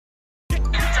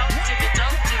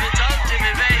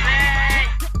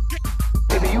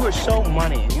so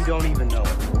money and you don't even know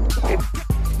it.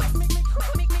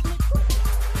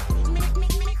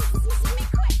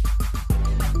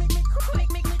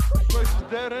 Place is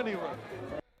dead anyway.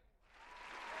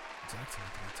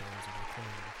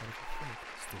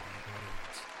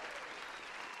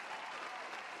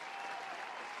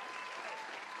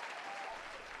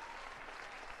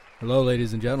 Hello,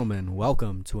 ladies and gentlemen.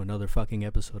 Welcome to another fucking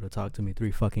episode of Talk to Me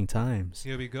 3 fucking times.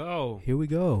 Here we go. Here we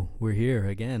go. We're here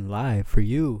again, live for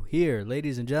you, here,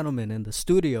 ladies and gentlemen, in the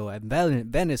studio at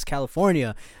Venice,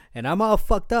 California. And I'm all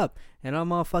fucked up, and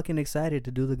I'm all fucking excited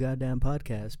to do the goddamn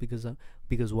podcast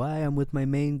because why? I'm with my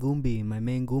main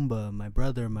Goomba, my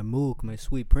brother, my Mook, my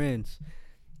sweet prince,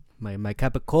 my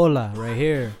Capicola right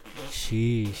here.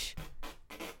 Sheesh.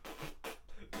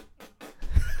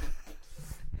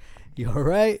 You all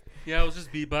right? Yeah, I was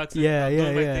just beatboxing. Yeah.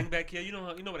 Doing my thing back here. You know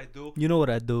what I do. You know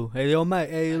what I do. Hey, yo, Mike.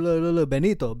 Hey, look,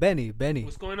 Benito. Benny.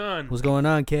 What's going on? What's going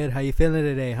on, kid? How you feeling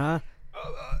today, huh?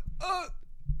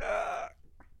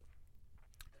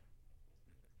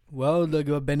 Well,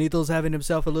 look, Benito's having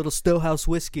himself a little Stillhouse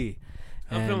whiskey.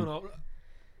 I'm feeling all right.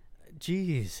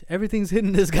 Jeez, everything's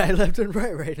hitting this guy left and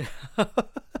right now.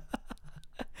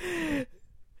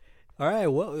 All right,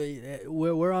 well,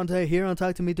 we're on here on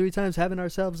Talk to Me 3 times, having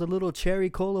ourselves a little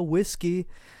cherry cola whiskey,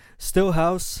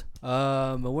 Stillhouse.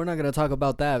 But we're not gonna talk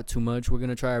about that too much. We're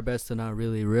gonna try our best to not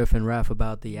really riff and raff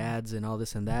about the ads and all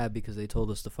this and that because they told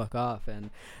us to fuck off,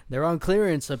 and they're on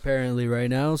clearance apparently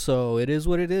right now. So it is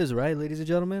what it is, right, ladies and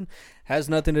gentlemen? Has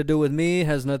nothing to do with me,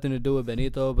 has nothing to do with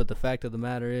Benito. But the fact of the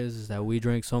matter is that we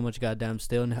drank so much goddamn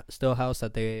Stillhouse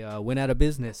that they went out of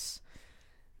business.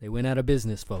 They went out of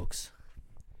business, folks.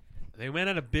 They went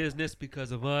out of business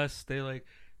because of us. They like,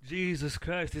 Jesus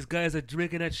Christ, these guys are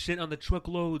drinking that shit on the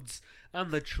truckloads.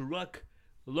 On the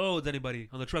truckloads, anybody?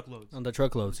 On the truckloads. On the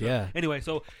truckloads, yeah. Anyway,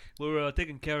 so we're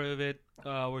taking care of it.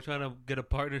 We're trying to get a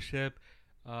partnership.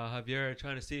 Javier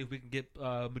trying to see if we can get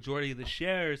majority of the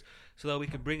shares so that we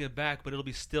can bring it back, but it'll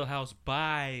be Stillhouse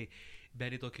by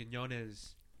Benito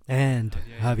Quinones. And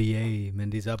Javier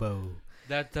Mendizábal.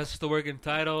 That's the working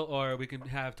title, or we can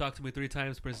have Talk to Me 3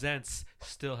 times presents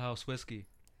Stillhouse Whiskey.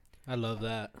 I love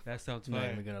that. That sounds I'm not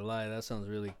fire. even gonna lie, that sounds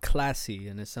really classy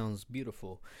and it sounds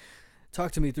beautiful.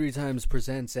 Talk to Me 3 times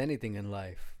presents anything in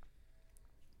life.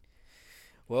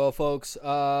 Well, folks,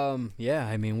 yeah,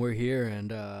 I mean, we're here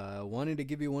and wanting to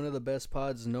give you one of the best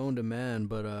pods known to man,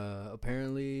 but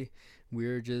apparently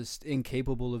we're just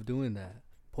incapable of doing that.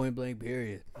 Point blank,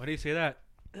 period. Why do you say that?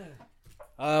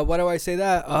 Why do I say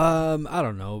that? I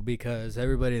don't know, because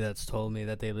everybody that's told me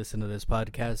that they listen to this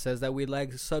podcast says that we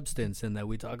lack substance and that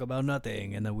we talk about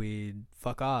nothing and that we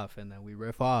fuck off and that we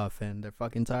riff off and they're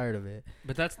fucking tired of it.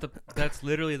 But that's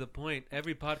literally the point.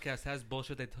 Every podcast has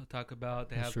bullshit they talk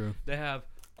about. They have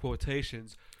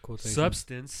quotations,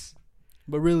 substance.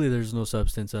 But really, there's no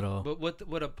substance at all. But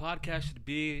what a podcast should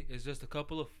be is just a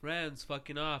couple of friends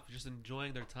fucking off, just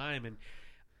enjoying their time and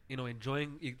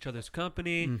enjoying each other's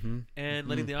company and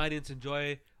letting the audience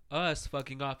enjoy us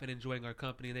fucking off and enjoying our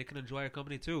company. They can enjoy our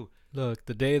company too. Look,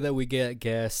 the day that we get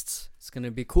guests, it's going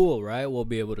to be cool, right? We'll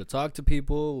be able to talk to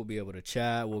people. We'll be able to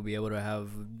chat. We'll be able to have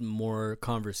more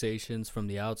conversations from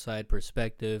the outside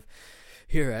perspective.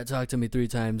 Here at Talk to Me 3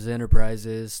 times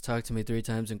Enterprises, Talk to Me 3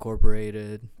 times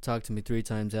Incorporated, Talk to Me 3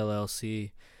 times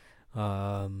LLC.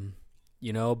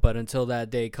 But until that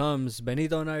day comes,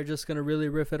 Benito and I are just gonna really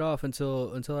riff it off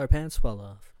until our pants fall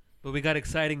off. But we got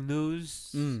exciting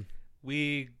news.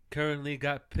 We currently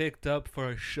got picked up for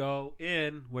a show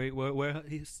in where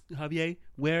Javier?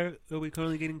 Where are we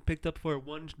currently getting picked up for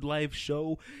one live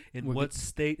show in what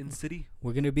state and city?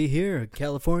 We're gonna be here in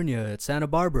California at Santa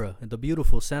Barbara, at the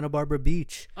beautiful Santa Barbara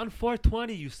Beach. On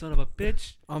 420, you son of a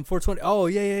bitch. On 420. Oh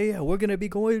yeah. We're gonna be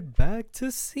going back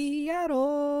to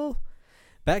Seattle.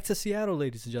 Back to Seattle,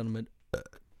 ladies and gentlemen.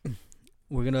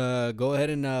 We're going to go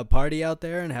ahead and party out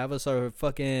there and have us our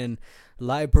fucking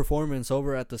live performance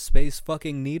over at the Space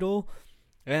fucking Needle.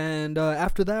 And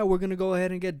after that, we're going to go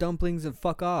ahead and get dumplings and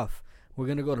fuck off. We're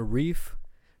going to go to Reef.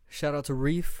 Shout out to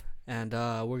Reef. And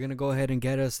we're going to go ahead and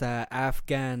get us that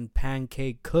Afghan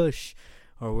pancake kush.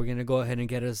 Or we're going to go ahead and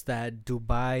get us that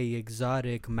Dubai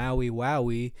exotic Maui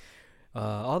Wowie.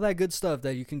 All that good stuff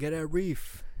that you can get at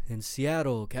Reef. In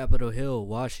Seattle, Capitol Hill,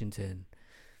 Washington.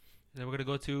 Then we're going to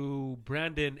go to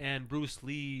Brandon and Bruce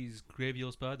Lee's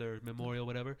Graveyard Spot or Memorial,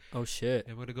 whatever. Oh, shit.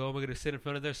 And we're going to sit in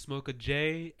front of there, smoke a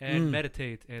J, and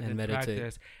meditate. And then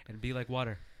practice. And be like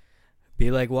water. Be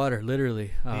like water,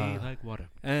 literally. Be like water.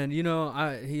 And, you'll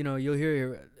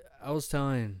hear, I was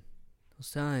telling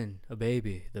the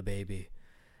baby,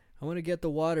 I want to get the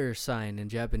water sign in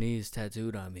Japanese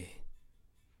tattooed on me.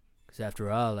 Because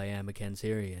after all, I am a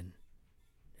Cancerian.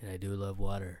 And I do love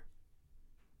water.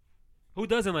 Who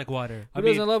doesn't like water? Who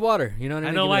doesn't love water? You know what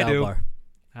I mean? I know Give me I that do. Bar.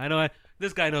 I know.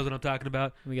 This guy knows what I'm talking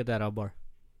about. Let me get that out bar.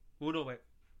 Oh, no, wait.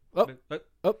 Oh. Wait.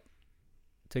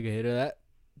 Take a hit of that.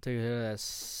 Take a hit of that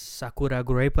Sakura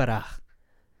Grapera.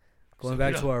 Going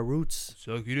back to our roots.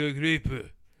 Sakura grape.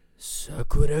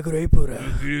 Sakura Grapera.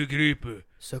 Sakura grape.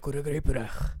 Sakura Grapera.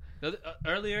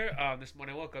 Earlier, when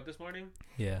I woke up this morning,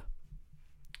 Yeah.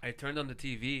 I turned on the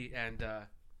TV, and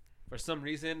for some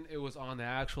reason, it was on the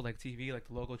actual like TV, like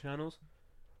the local channels,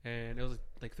 and it was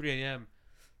like 3 a.m.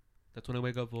 That's when I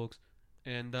wake up, folks.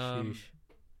 And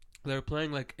they were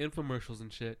playing like infomercials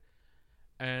and shit.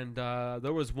 And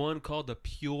there was one called the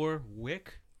Pure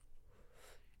Wick,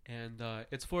 and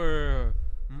it's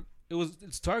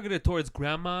targeted towards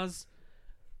grandmas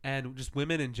and just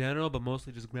women in general, but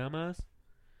mostly just grandmas.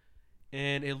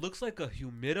 And it looks like a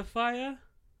humidifier.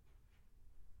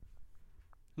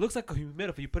 You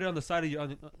put it on the side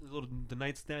of the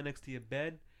nightstand next to your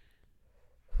bed,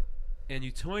 and you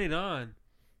turn it on,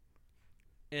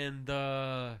 and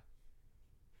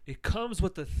it comes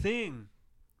with a thing.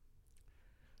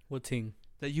 What thing?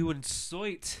 That you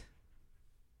insert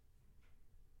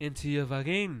into your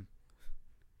vagina.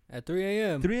 At 3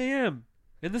 a.m. 3 a.m.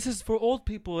 And this is for old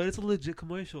people, and it's a legit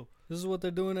commercial. This is what they're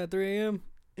doing at 3 a.m.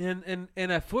 And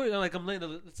at first, like I'm laying,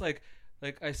 it's like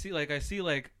I see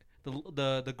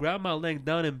the grandma laying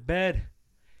down in bed,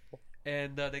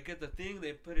 and they get the thing,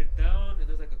 they put it down, and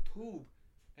there's like a tube,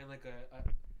 and like a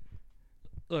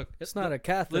look. It's not a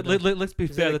catheter. Let's be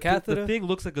fair. The thing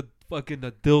looks like a fucking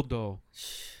a dildo,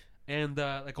 and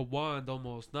like a wand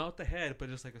almost, not with the head, but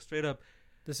just like a straight up.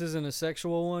 This isn't a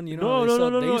sexual one, you No.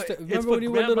 know? Remember when you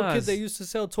were little kids, they used to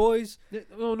sell toys?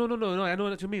 No. I know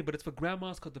what you mean, but it's for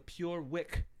grandmas called the Pure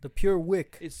Wick. The Pure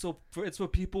Wick. It's for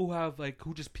people who have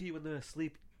who just pee when they're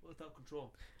asleep without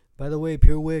control. By the way,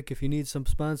 Pure Wick, if you need some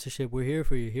sponsorship, we're here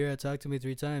for you. Here at Talk to Me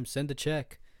 3 Times. Send a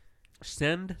check.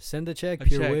 Send a check, a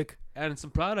Pure check. Wick. And some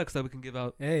products that we can give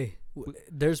out. Hey,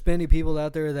 there's many people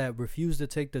out there that refuse to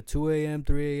take the 2 a.m.,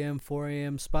 3 a.m., 4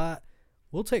 a.m. spot.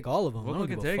 We'll take all of them. I don't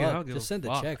give a fuck. Just send a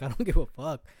check. I don't give a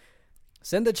fuck.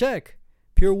 Send a check.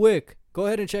 Pure Wick. Go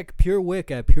ahead and check Pure Wick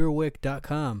at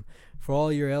purewick.com for all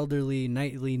your elderly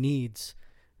nightly needs.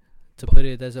 To put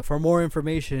it as for more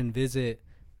information, visit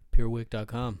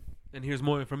purewick.com. And here's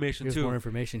more information too. Here's more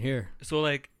information here. So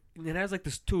it has like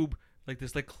this tube, like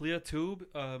this clear tube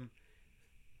on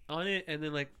it, and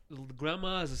then like the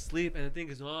grandma is asleep and the thing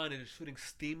is on and it's shooting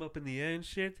steam up in the air and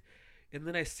shit. And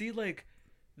then I see like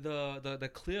the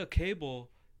clear cable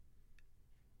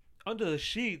under the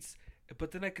sheets,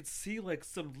 but then I could see like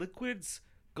some liquids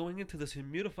going into this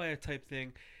humidifier type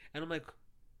thing, and I'm like,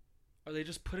 are they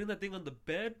just putting that thing on the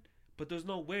bed? But there's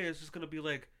no way it's just gonna be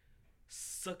like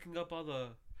sucking up all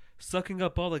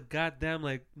the goddamn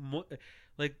like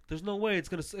there's no way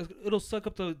it'll suck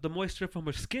up the moisture from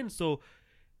her skin. So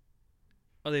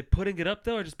are they putting it up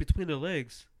there or just between their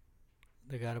legs?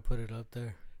 They gotta put it up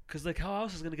there. Cause like how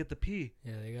else is gonna get the pee?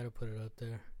 Yeah, they gotta put it up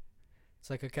there. It's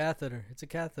like a catheter. It's a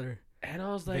catheter. And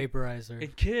I was like, vaporizer.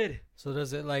 And kid. So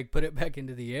does it like put it back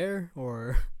into the air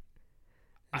or?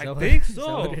 I think so. Is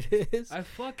that what it is? I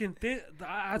fucking think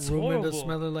that's Room horrible. Window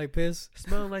smelling like piss.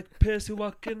 Smelling like piss. You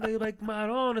walk in there like,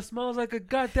 Maron, it smells like a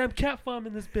goddamn cat farm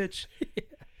in this bitch. Yeah.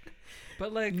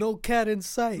 But like, no cat in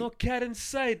sight. No cat in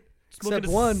sight. Except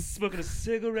one. Smoking a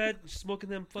cigarette. Smoking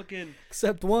them fucking.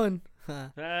 Except one.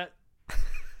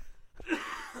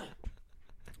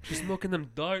 She's smoking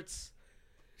them darts.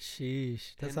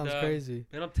 Sheesh, that sounds crazy.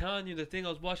 And I'm telling you, the thing I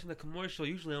was watching the commercial.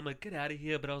 Usually, I'm like, get out of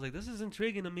here. But I was like, this is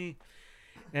intriguing to me.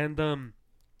 And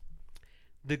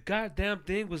the goddamn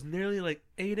thing was nearly like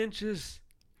 8 inches.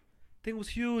 Thing was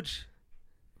huge.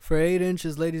 For 8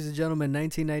 inches, ladies and gentlemen,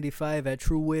 $19.95 at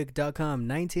TrueWick.com.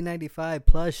 $19.95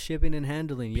 plus shipping and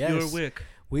handling. Yes, Pure Wick.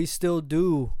 We still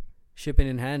do shipping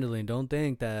and handling. Don't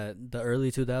think that the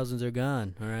early 2000s are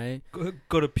gone. All right.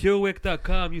 Go to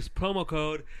purewick.com. Use promo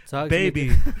code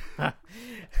baby.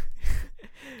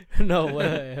 No,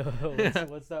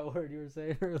 what's that word you were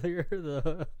saying earlier?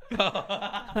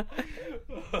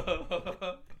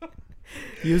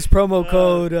 Use promo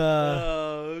code.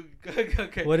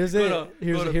 Okay. What is it? Go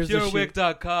to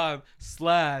purewick.com/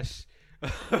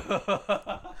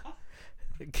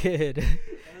 Kid.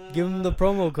 Give him the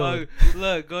promo code.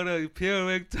 Look, go to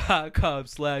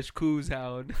purewick.com/ Cooze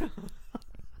Hound.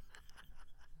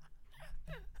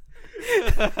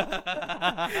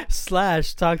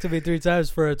 / talk to me 3 times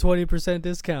for a 20%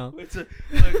 discount. Look,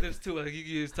 there's two. Like, you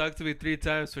can use talk to me 3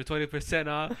 times for 20%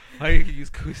 off, or you can use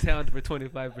Cooze Hound for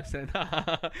 25%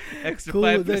 off. Extra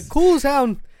 5%. Cooze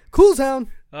Hound. Cooze Hound.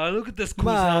 Look at this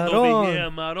Cooze Hound over Maron. here,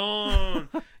 Maron.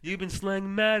 You've been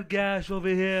slaying mad gash over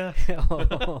here. Go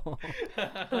to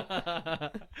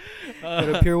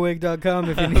purewig.com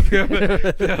if you need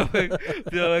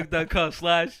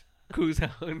Purewig.com/Cooze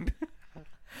Hound.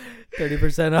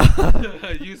 30%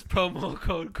 off. Use promo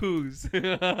code Cooze.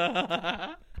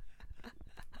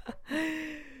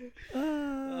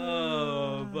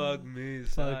 Oh, fuck me. Fucking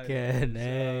sideways. A, kid.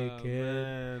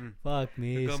 Man. Fuck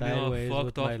me You got me all sideways with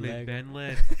fucked my off me leg.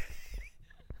 Benlet.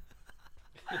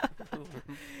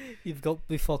 You've got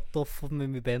me fucked off with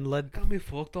me Ben lad. Got me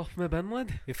fucked off my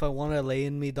Benlet. If I want to lay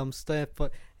in me dumpster,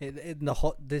 but in the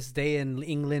hottest day in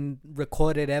England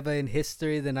recorded ever in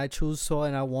history, then I choose so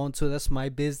and I want to. That's my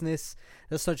business.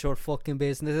 That's not your fucking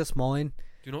business. That's mine.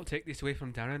 Do not take this away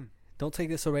from Darren. Don't take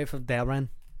this away from Darren.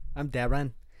 I'm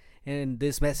Darren. And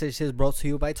this message is brought to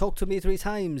you by Talk to Me 3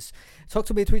 Times. Talk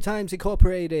to Me 3 Times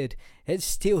Incorporated. It's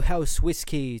Steelhouse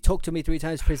Whiskey. Talk to Me 3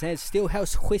 Times presents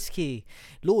Steelhouse Whiskey.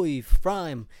 Live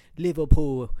from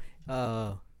Liverpool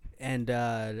and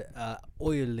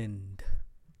Ireland.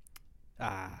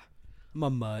 My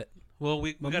mutt. Well,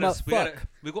 we got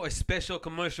a special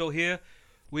commercial here.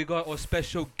 We got our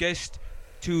special guest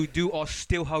to do our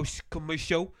Steelhouse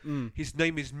commercial. His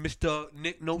name is Mr.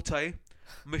 Nick Nolte.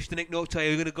 Mr. Nick Nolte,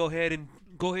 we're gonna go ahead and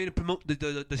promote the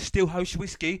Steelhouse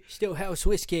Whiskey. Steelhouse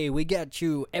Whiskey, we got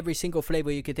you every single flavor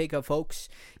you can think of, folks.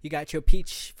 You got your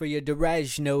peach for your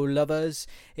Durazno lovers.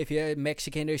 If you're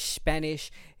Mexican or Spanish,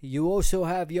 you also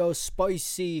have your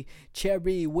spicy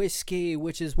cherry whiskey,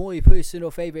 which is my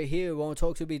personal favorite here on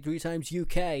Talk to Me 3 Times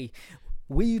UK.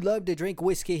 We love to drink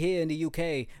whiskey here in the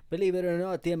UK. Believe it or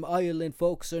not, them Ireland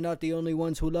folks are not the only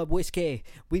ones who love whiskey.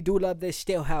 We do love this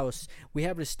Steelhouse. We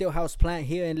have the Steelhouse plant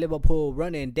here in Liverpool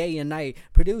running day and night,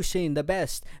 producing the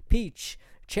best peach,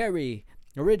 cherry,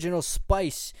 original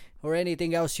spice, or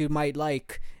anything else you might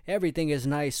like. Everything is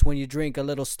nice when you drink a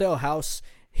little Steelhouse.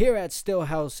 Here at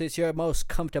Steelhouse, it's your most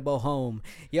comfortable home.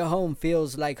 Your home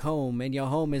feels like home, and your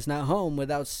home is not home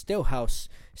without Steelhouse.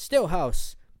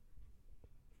 Steelhouse.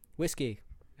 Whiskey.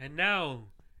 And now,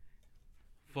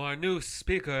 for our new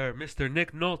speaker, Mr.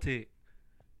 Nick Nolte.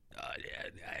 How's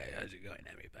it going,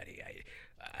 everybody?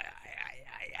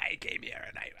 I came here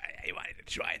and I wanted to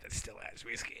try the Steelhouse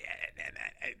whiskey and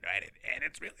I tried it and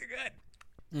it's really good.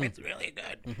 It's really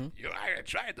good. I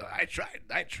tried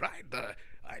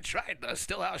the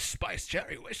Steelhouse Spice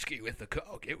Cherry Whiskey with the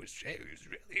Coke. It was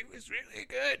really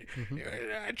good.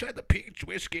 I tried the peach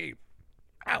whiskey.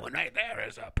 That one right there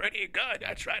is pretty good.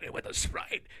 I tried it with a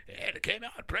Sprite, and it came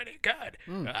out pretty good.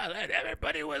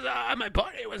 Everybody was my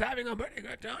party was having a pretty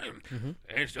good time.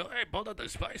 And so I pulled out the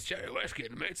Spice Cherry Whiskey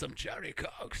and made some cherry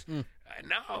Cokes. And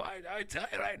now, I tell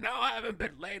you right now, I haven't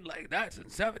been laid like that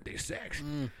since '76.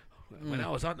 When I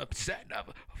was on the set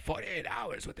of 48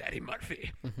 Hours with Eddie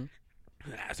Murphy.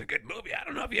 That's a good movie. I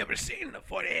don't know if you ever seen the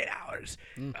 48 Hours,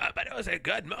 but it was a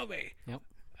good movie. Yep.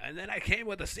 And then I came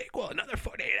with a sequel, another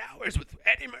 48 Hours with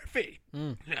Eddie Murphy.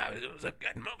 It was a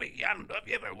good movie. I don't know if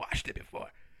you ever watched it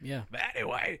before. Yeah. But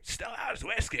anyway, Steelhouse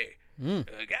Whiskey.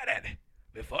 Get it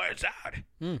before it's out.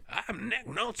 I'm Nick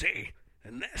Nolte,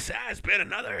 and this has been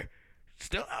another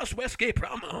Steelhouse Whiskey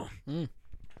promo.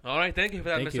 All right, thank you for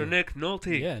that, Thank Mr. you. Nick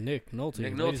Nolte. Yeah, Nick Nolte.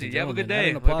 Nick Ladies Nolte, and you have a good gentlemen, day. add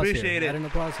an applause We appreciate here. it. Add an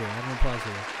applause here. Add an applause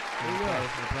here. There you go.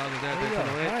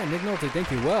 All right, Nick Nolte,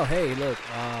 thank you. Well, hey, look,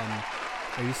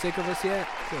 are you sick of us yet?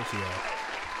 Of course you are.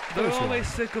 They're always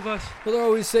sick of us. Well, they're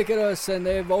always sick of us, and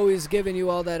they've always given you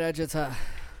all that agita.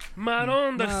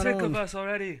 Maron, they're sick of Maron. us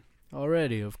already.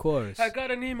 Already, of course. I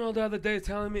got an email the other day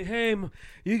telling me, hey,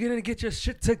 you're going to get your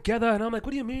shit together. And I'm like,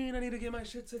 what do you mean I need to get my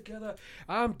shit together?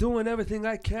 I'm doing everything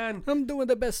I can. I'm doing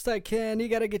the best I can. You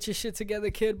gotta get your shit together,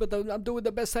 kid, but I'm doing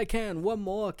the best I can. What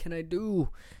more can I do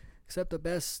except the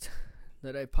best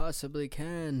that I possibly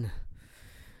can?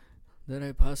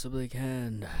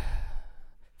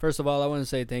 First of all, I want to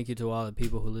say thank you to all the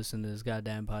people who listen to this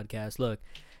goddamn podcast. Look,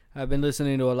 I've been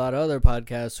listening to a lot of other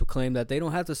podcasts who claim that they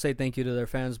don't have to say thank you to their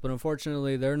fans, but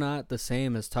unfortunately, they're not the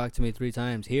same as Talk to Me 3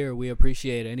 Times. Here, we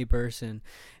appreciate any person,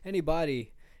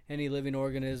 anybody, any living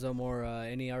organism, or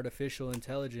any artificial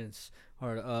intelligence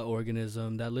or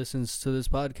organism that listens to this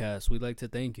podcast. We'd like to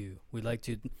thank you. We'd like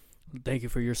to thank you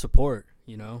for your support,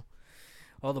 you know.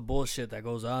 All the bullshit that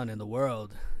goes on in the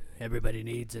world, everybody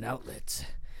needs an outlet.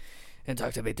 And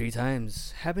Talk to Me 3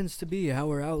 Times happens to be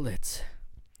our outlet,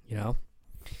 you know.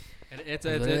 And it's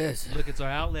our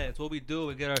outlet. It's what we do.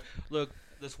 We get our look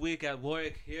this week at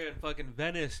Warwick here in fucking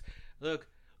Venice. Look,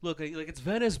 Look, like it's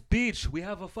Venice Beach. We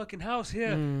have a fucking house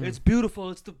here. Mm. It's beautiful.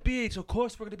 It's the beach. Of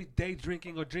course, we're gonna be day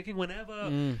drinking or drinking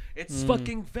whenever. It's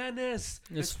fucking Venice.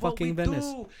 It's what fucking we Venice.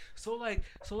 do. So like,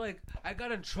 I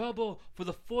got in trouble for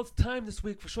the 4th time this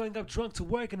week for showing up drunk to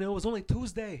work, and it was only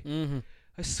Tuesday. Mm-hmm.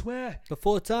 I swear. The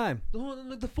full time. No,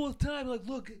 like the 4th time. Like,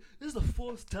 look, this is the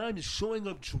 4th time you're showing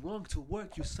up drunk to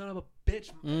work. You son of a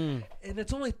bitch. And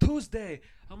it's only Tuesday.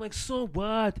 I'm like, so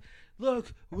what?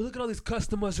 Look at all these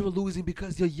customers who are losing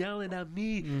because you're yelling at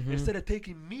me instead of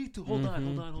taking me to. Hold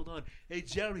on. Hey,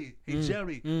 Jerry.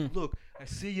 Look, I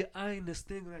see you eyeing this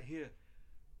thing right here.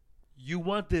 You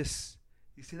want this.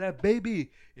 You see that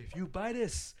baby? If you buy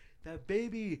this, that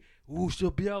baby, ooh,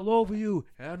 she'll be all over you.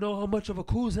 And I know how much of a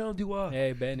Cooze Hound you are.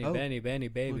 Hey, Benny,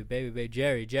 baby.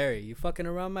 Jerry. You fucking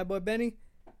around my boy Benny?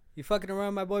 You fucking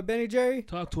around my boy Benny, Jerry?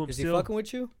 Talk to him Is still. he fucking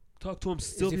with you? Talk to him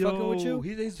still. Is he fucking with you?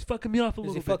 He's fucking me off a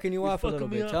little bit. Is he fucking you off a little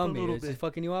bit? Tell me. Is he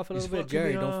fucking you off a little bit?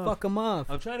 Jerry, don't fuck him off.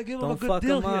 I'm trying to give him a Don't good fuck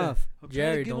deal him here. off.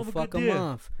 Jerry, don't fuck him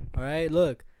off. All right,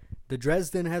 look. The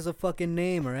Dresden has a fucking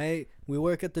name, all right? We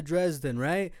work at the Dresden,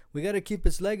 right? We got to keep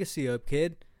its legacy up,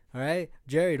 kid. All right?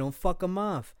 Jerry, don't fuck him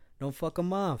off. Don't fuck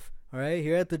him off. All right?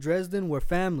 Here at the Dresden, we're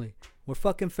family. We're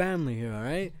fucking family here, all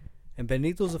right? And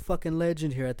Benito's a fucking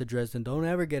legend here at the Dresden. Don't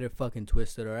ever get it fucking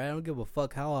twisted, all right? I don't give a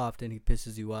fuck how often he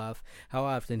pisses you off, how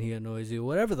often he annoys you,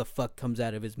 whatever the fuck comes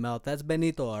out of his mouth. That's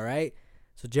Benito, all right?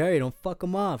 So Jerry, don't fuck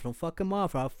him off. Don't fuck him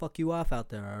off, or I'll fuck you off out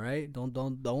there, all right? Don't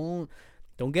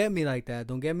get me like that.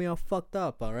 Don't get me all fucked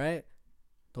up, all right?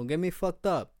 Don't get me fucked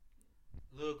up.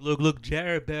 Look,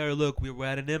 Jared Bear, look, we're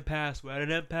at an impasse.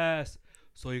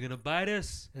 So you're gonna buy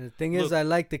this? And the thing is, I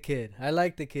like the kid.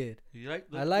 You like,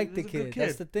 I like the kid.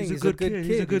 That's the thing. He's a good kid.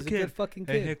 He's a good fucking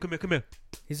kid. Hey, come here.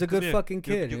 He's a good fucking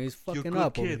kid. And he's fucking you're a good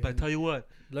up. kid, but I tell you what.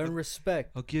 Learn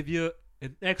respect. I'll give you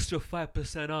an extra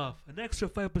 5% off.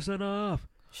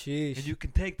 Sheesh. And you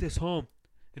can take this home.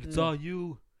 And it's all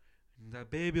you. And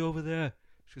that baby over there.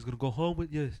 She's gonna go home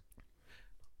with you.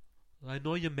 I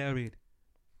know you're married.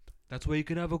 That's why you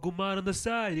can have a gumad on the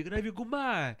side. You can have your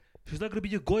gumad. She's not gonna be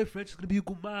your boyfriend. She's gonna be your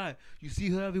gumad. You see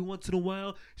her every once in a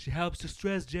while. She helps to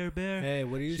stress, Jerry Bear. Hey,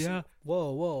 what are you?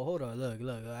 Whoa, hold on.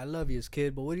 Look. I love you,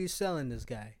 kid, but what are you selling this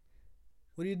guy?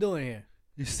 What are you doing here?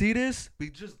 You see this? We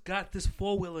just got this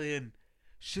 4-wheeler in.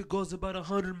 Shit goes about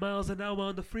 100 miles an hour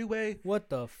on the freeway. What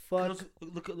the fuck?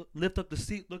 Look, lift up the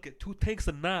seat. Look at 2 tanks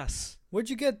of NAS. Where'd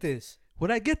you get this?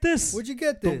 Where'd I get this? Where'd you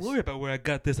get this? Don't worry about where I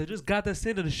got this. I just got this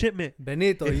into the shipment.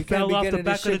 Benito, you can't be getting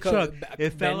this shit.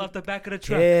 It fell off the back of the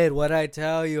truck. Kid, what I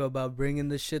tell you about bringing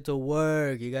this shit to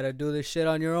work? You gotta do this shit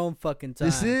on your own fucking time.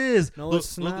 This is. No, look,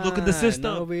 it's not. Look at the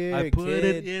system. Over here, I put kid.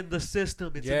 it in the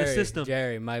system. It's in the system.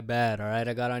 Jerry, my bad. All right,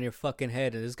 I got on your fucking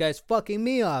head. This guy's fucking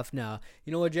me off now.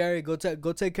 You know what, Jerry? Go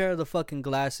take care of the fucking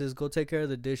glasses. Go take care of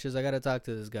the dishes. I gotta talk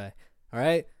to this guy. All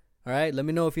right. Let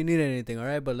me know if you need anything. All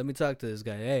right, but let me talk to this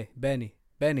guy. Hey, Benny.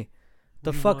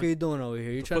 The fuck are you doing over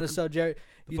here? You trying to sell Jerry?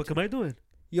 The fuck am I doing?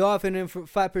 You offering him for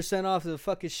 5% off the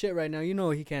fucking shit right now. You know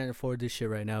he can't afford this shit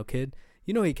right now, kid.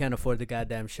 You know he can't afford the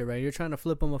goddamn shit right now. You're trying to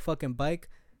flip him a fucking bike?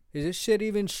 Is this shit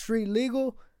even street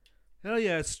legal? Hell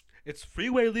yeah, it's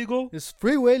freeway legal. It's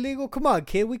freeway legal? Come on,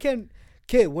 kid.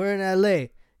 Kid, we're in LA.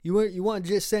 You want to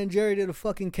just send Jerry to the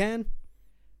fucking can?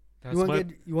 You want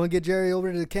to get Jerry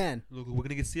over to the can? Look, we're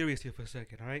gonna get serious here for a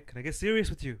second, all right? Can I get serious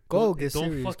with you? Don't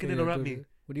serious. Fucking interrupt me.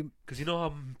 Because you know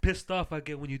how pissed off I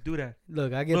get when you do that.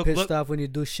 Look, I get pissed off when you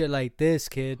do shit like this,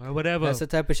 kid. Whatever. That's the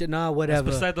type of shit. Nah, whatever.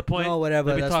 That's beside the point. No,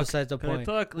 whatever. That's beside the point.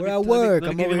 We're at work.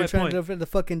 I'm over here trying to defend the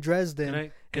fucking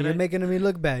Dresden. And you're making me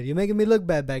look bad. You're making me look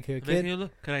bad back here,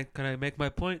 kid. Can I make my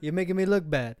point? You're making me look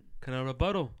bad. Can I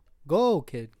rebuttal? Go,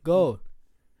 kid. Go.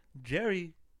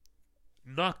 Jerry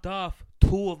knocked off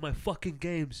 2 of my fucking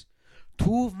games.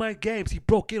 2 of my games. He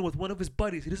broke in with one of his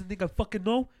buddies. He doesn't think I fucking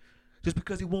know? Just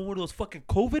because he won one of those fucking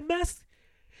COVID masks?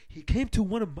 He came to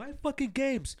one of my fucking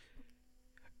games.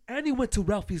 And he went to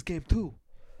Ralphie's game too.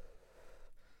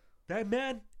 That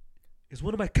man is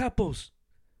one of my capos.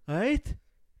 Alright?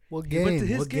 What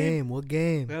game?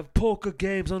 We have poker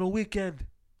games on the weekend.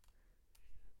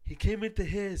 He came into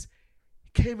his. He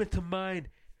came into mine.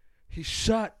 He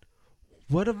shot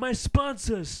one of my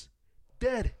sponsors.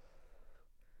 Dead.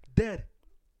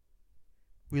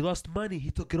 We lost money.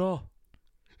 He took it all.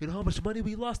 You know how much money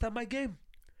we lost at my game?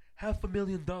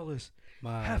 $500,000.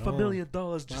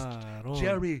 $500,000. Just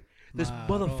Jerry, this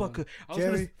motherfucker.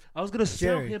 I was gonna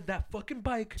sell him that fucking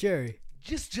bike.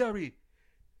 Just Jerry.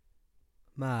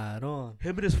 Maron.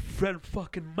 Him and his friend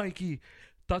fucking Mikey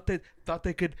thought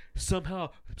they could somehow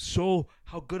show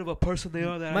how good of a person they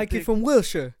are. That Mikey from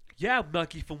Wilshire. Yeah,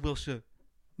 Mikey from Wilshire.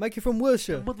 Mikey from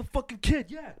Wilshire. The motherfucking kid,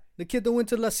 yeah. The kid that went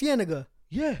to La Cienega.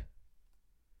 Yeah.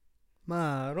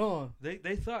 Maron. They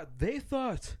thought They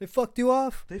fucked you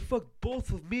off? they fucked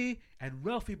both of me and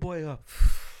Ralphie Boy up.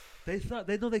 They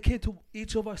know they came to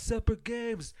each of our separate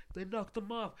games. They knocked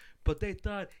them off, but they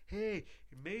thought, hey,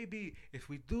 maybe if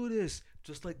we do this,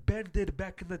 just like Ben did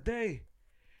back in the day,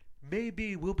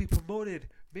 maybe we'll be promoted.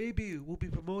 Maybe we'll be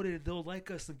promoted and they'll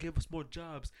like us and give us more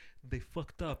jobs. And they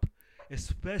fucked up.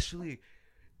 Especially,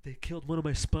 they killed one of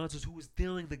my sponsors who was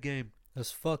dealing the game.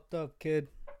 That's fucked up, kid.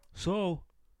 So,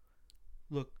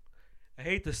 look, I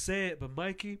hate to say it, but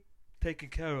Mikey, taken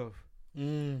care of.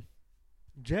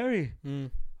 Jerry,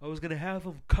 I was going to have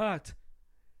him caught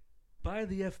by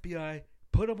the FBI,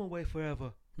 put him away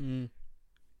forever,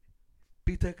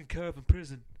 be taken care of in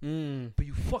prison. But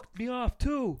you fucked me off,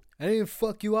 too. I didn't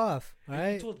fuck you off, all You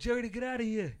right? told Jerry to get out of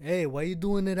here. Hey, why you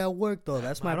doing it at work, though?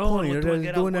 That's my I don't know point. what You're doing just it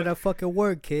at doing it work. at fucking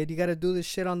work, kid. You got to do this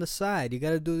shit on the side. You got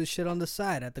to do this shit on the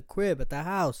side, at the crib, at the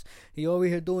house. You over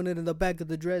here doing it in the back of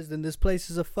the Dresden. This place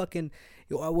is a fucking...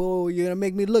 You're going to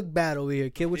make me look bad over here,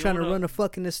 kid. We're trying to run a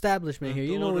fucking establishment here.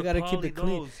 You know we got to keep it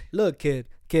clean. Look, kid,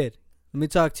 let me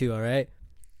talk to you, all right?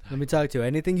 Let me talk to you.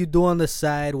 Anything you do on the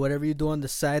side, whatever you do on the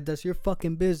side, that's your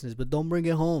fucking business. But don't bring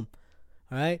it home.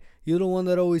 All right? You're the one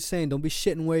that always saying, don't be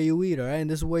shitting where you eat, all right? And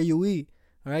this is where you eat.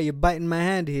 All right? You're biting my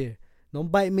hand here.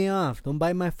 Don't bite me off. Don't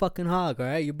bite my fucking hog, all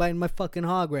right? You're biting my fucking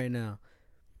hog right now.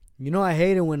 You know I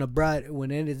hate it when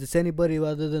it's anybody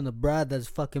other than the broad that's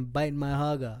fucking biting my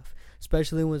hog off.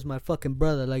 Especially when it's my fucking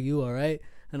brother like you, all right?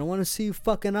 And I want to see you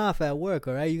fucking off at work,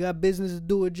 all right? You got business to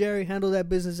do with Jerry? Handle that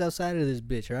business outside of this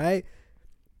bitch, all right?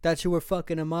 Thought you were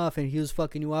fucking him off and he was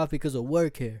fucking you off because of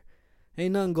work here.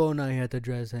 Ain't nothing going on here at the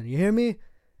Dresden. You hear me?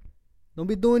 Don't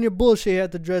be doing your bullshit here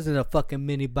at the Dresden. A fucking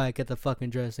mini bike at the fucking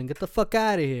Dresden. Get the fuck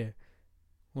out of here.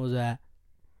 What was that?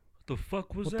 What the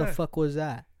fuck was that? What the fuck was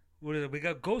that? What is it? We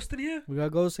got ghost in here? We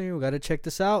got ghosts in here. We gotta check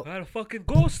this out. I got a fucking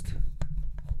ghost.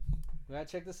 We gotta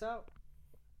check this out.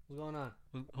 What's going on?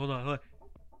 Hold on.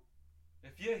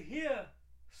 If you're here,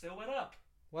 say what up.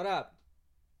 What up?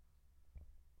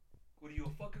 What are you,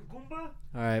 a fucking Goomba?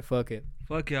 Alright, fuck it.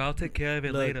 Fuck yeah, I'll take care of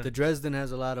it Look, later. the Dresden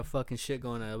has a lot of fucking shit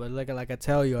going on. But like I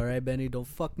tell you, alright, Benny, don't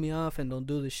fuck me off and don't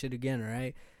do this shit again,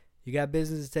 alright? You got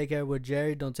business to take care of with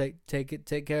Jerry. Don't take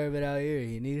care of it out here.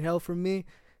 You need help from me?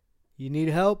 You need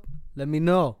help? Let me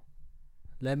know.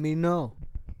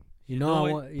 You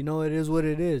know it is what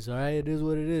it is, alright? It is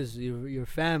what it is. Your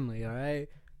family, alright?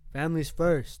 Family's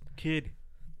first. Kid,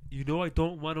 you know I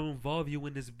don't want to involve you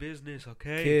in this business,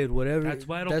 okay? Kid, whatever. That's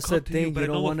why I don't That's come the to thing. you, but You I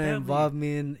know don't a want to family. involve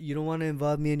me in. You don't want to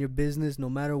involve me in your business. No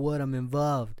matter what, I'm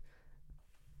involved.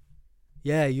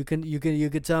 Yeah, you can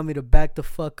tell me to back the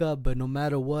fuck up, but no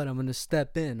matter what, I'm gonna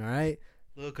step in. All right.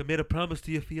 Look, I made a promise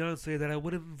to your fiance that I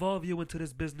wouldn't involve you into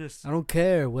this business. I don't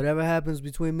care. Whatever happens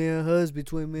between me and her is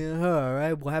between me and her. All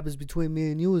right. What happens between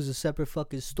me and you is a separate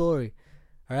fucking story.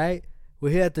 All right. We're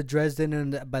here at the Dresden,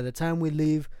 and by the time we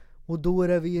leave, we'll do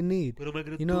whatever you need. What am I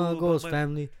gonna You know how it goes,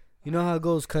 family. You know how it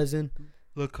goes, cousin.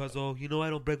 Look, cuzzo, you know I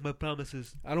don't break my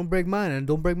promises. I don't break mine, and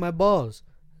don't break my balls.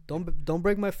 Don't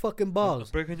break my fucking I'm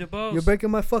balls. breaking your balls. You're breaking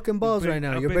my fucking balls right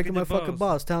now. I'm You're breaking my breaking your fucking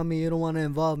balls. balls. Telling me you don't want to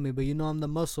involve me, but you know I'm the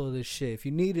muscle of this shit. If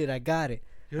you need it, I got it.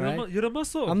 You're, right? you're the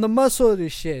muscle. I'm the muscle of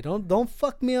this shit. Don't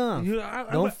fuck me off.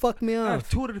 Don't fuck me I have off.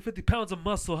 250 pounds of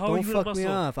muscle. How are Don't you the fuck muscle? me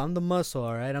off. I'm the muscle,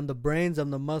 all right? I'm the brains, I'm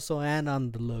the muscle, and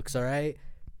I'm the looks, all right?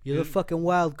 You're the fucking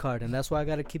wild card, and that's why I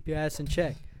got to keep your ass in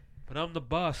check. But I'm the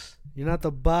boss. You're not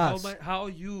the boss. How are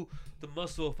you the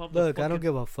muscle if I'm Look, the I don't fucking...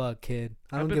 give a fuck, kid.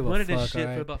 I I've don't been give a running fuck, this shit all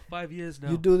for right? about 5 years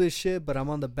now. You do this shit, but I'm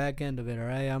on the back end of it, all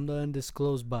right? I'm the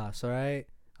undisclosed boss, all right?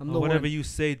 I'm the whatever one. you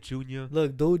say, Junior.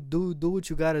 Look, do what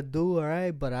you gotta do, all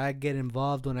right? But I get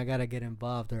involved when I gotta get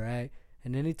involved, all right?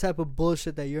 And any type of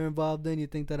bullshit that you're involved in, you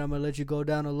think that I'm gonna let you go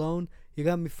down alone? You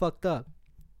got me fucked up.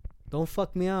 Don't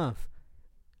fuck me off.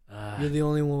 You're the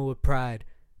only one with pride.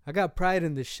 I got pride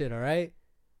in this shit, all right?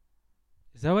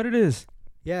 Is that what it is?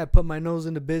 Yeah, I put my nose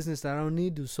in the business that I don't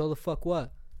need to. So the fuck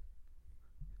what?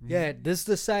 Yeah, this is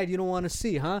the side you don't want to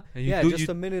see, huh? And you Yeah, do- just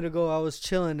you- a minute ago I was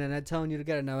chilling and I telling you to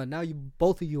get it. Now you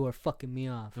both of you are fucking me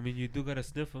off. I mean, you do got a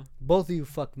sniffer. Both of you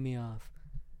fucking me off.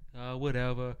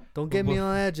 Whatever. Don't get me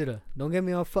all agita. Don't get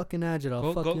me all fucking agita.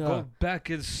 I'll fuck you Go up. back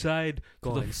inside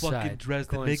Go to the inside. fucking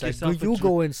Dresden. Go Make inside. yourself a You drink.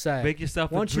 go inside. Make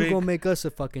yourself Why a don't you drink. go make us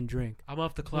a fucking drink? I'm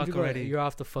off the Why don't clock you go- already. You're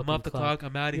off the fucking I'm off the clock.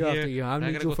 I'm out of You're off here. the, I and I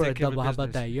need gotta you go for a take care of double. How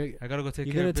about business. that? I gotta go take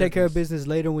You're care gonna of take care of business. business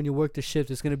later when you work the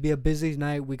shift. It's gonna be a busy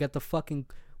night. We got the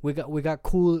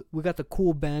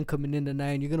cool band coming in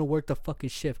tonight, and you're gonna work the fucking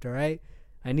shift. All right?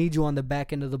 I need you on the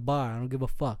back end of the bar. I don't give a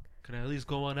fuck. Can I at least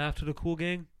go on after the cool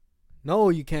gang? No,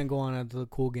 you can't go on after the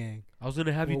cool gang. I was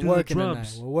gonna have you We're do the working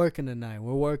drums. tonight.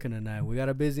 We're working tonight. We got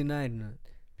a busy night.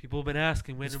 People have been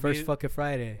asking when It's are first fucking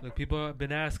Friday. Like people have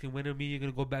been asking when are me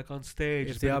gonna go back on stage.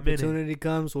 If It's the been a minute. opportunity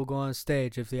comes, we'll go on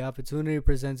stage. If the opportunity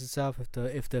presents itself, if the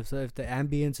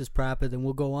ambience is proper, then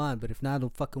we'll go on. But if not,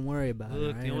 don't fucking worry about it.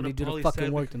 Look, Right? the I owner need you to Paulie fucking said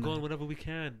we work can go on tonight. whenever we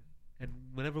can, and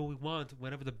whenever we want.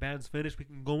 Whenever the band's finished, we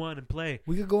can go on and play.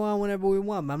 We could go on whenever we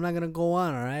want. But I'm not gonna go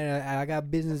on. All right, I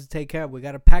got business to take care of. We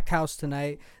got a packed house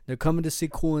tonight. They're coming to see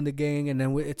Cool and the Gang, and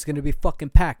then it's gonna be fucking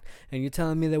packed. And you're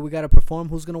telling me that we gotta perform?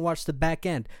 Who's gonna watch the back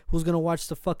end? Who's gonna watch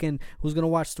the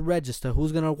register?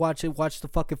 Who's gonna watch the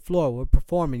fucking floor? We're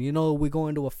performing. You know we go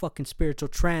into a fucking spiritual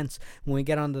trance when we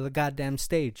get onto the goddamn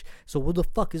stage. So who the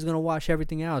fuck is gonna watch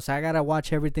everything else? I gotta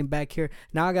watch everything back here.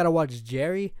 Now I gotta watch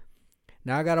Jerry.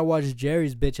 Now I gotta watch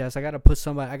Jerry's bitch ass. I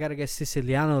gotta get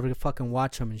Siciliano to fucking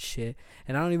watch him and shit.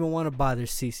 And I don't even want to bother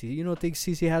Cece. You don't think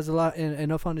Cece has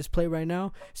enough on his plate right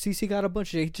now? Cece got a bunch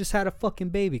of shit. He just had a fucking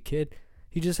baby, kid.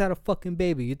 He just had a fucking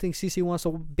baby. You think Cece wants to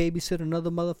babysit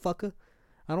another motherfucker?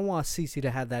 I don't want Cece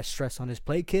to have that stress on his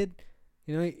plate, kid.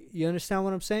 You know, you understand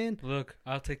what I'm saying? Look,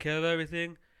 I'll take care of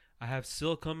everything. I have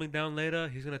Sil coming down later.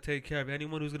 He's gonna take care of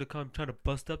anyone who's gonna come trying to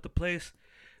bust up the place.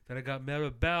 Then I got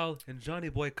Maribel and Johnny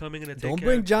Boy coming in and take Don't care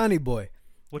bring of. Johnny Boy.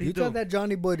 What do You you do? tell that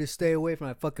Johnny Boy to stay away from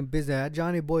my fucking business. That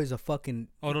Johnny Boy is a fucking...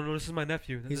 Oh no, this is my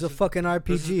nephew. He's This a is- fucking RPG.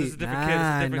 This is a different kid. This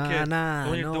is a different kid. Nah,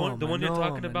 The one you're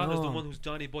talking about is the no. one who's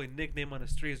Johnny Boy nickname on the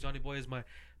streets. Johnny Boy is my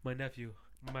nephew.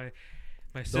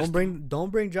 My sister. Don't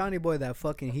bring Johnny Boy that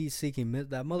fucking heat seeking that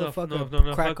motherfucker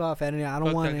no, crack fuck- off any. I don't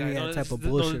fuck want that guy. any of No, that type this of is-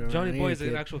 bullshit. Johnny around Boy here, is an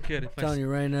kid. actual kid. I'm telling you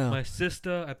right now. My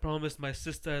sister, I promised my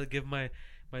sister I'd give my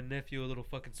nephew a little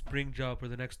fucking spring job for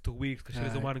the next 2 weeks because she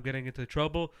doesn't Alright. want him getting into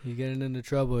trouble. You getting into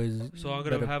trouble is So I'm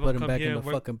gonna better have put him him come back here in the and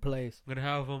work- fucking place. I'm gonna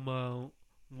have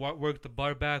him work the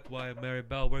bar back while Mary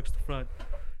Bell works the front.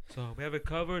 So we have it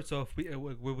covered. So if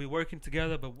we'll be working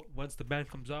together, but once the band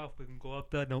comes off, we can go up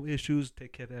there, no issues,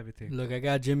 take care of everything. Look, I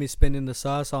got Jimmy spinning the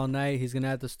sauce all night. He's gonna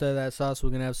have to stir that sauce. We're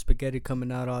gonna have spaghetti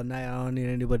coming out all night. I don't need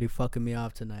anybody fucking me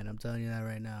off tonight. I'm telling you that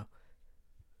right now.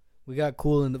 We got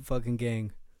Cool in the fucking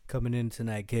gang coming in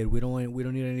tonight, kid. We don't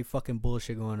need any fucking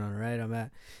bullshit going on, right?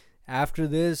 After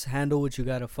this, handle what you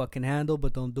gotta fucking handle,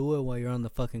 but don't do it while you're on the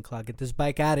fucking clock. Get this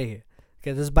bike out of here.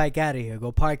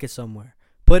 Go park it somewhere.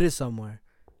 Put it somewhere.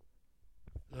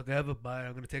 Look, I have a buy.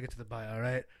 I'm gonna take it to the buy. All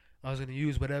right. I was gonna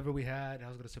use whatever we had. I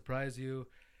was gonna surprise you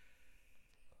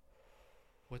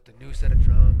with the new set of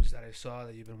drums that I saw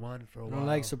that you've been wanting for a I while. don't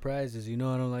like surprises. You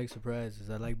know I don't like surprises.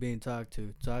 I like being talked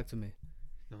to. Talk to me.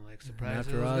 Don't like surprises.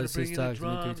 after all I this was is gonna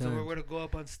bring you the talk to me 3 drums, and we're times. gonna go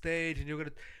up on stage, and you're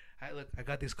gonna. I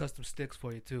got these custom sticks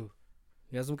for you too.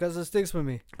 You got some custom sticks for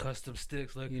me. Custom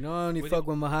sticks. Look, You know I only When fuck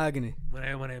with mahogany.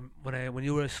 when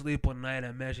you were asleep one night,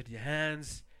 I measured your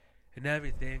hands and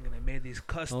everything, and I made these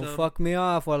custom. Don't fuck me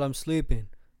off while I'm sleeping.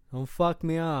 Don't fuck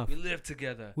me off. We live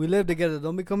together. We live together.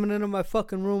 Don't be coming into my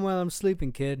fucking room while I'm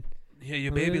sleeping, kid. Yeah,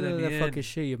 your baby let me that in. fucking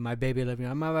shit. My baby let me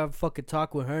in. I might have a fucking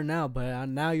talk with her now, but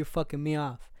now you're fucking me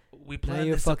off. We Now planned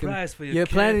you're a fucking. surprise for your You're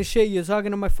kid. planning shit. You're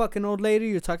talking to my fucking old lady.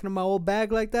 You're talking to my old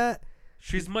bag like that.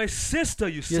 She's my sister,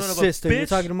 you Your son sister. of a bitch. You're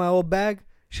talking to my old bag.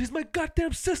 She's my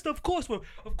goddamn sister. Of course we're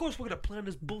gonna plan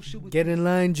this bullshit with Get in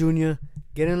line, Junior.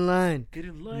 Get in line. Get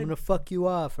in I'm line. gonna fuck you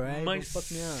off, alright? My Don't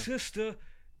fuck me off. sister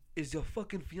is your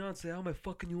fucking fiance. How am I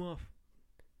fucking you off?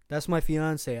 That's my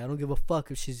fiance. I don't give a fuck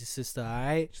if she's your sister,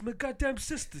 alright? She's my goddamn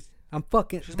sister. I'm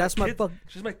fucking. She's That's my my kid. fuck.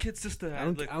 She's my kid sister. I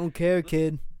don't care,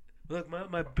 kid. Look,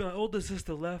 my older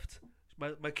sister left.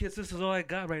 My kid sister's all I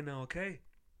got right now. Okay.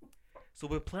 So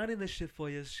we're planning this shit for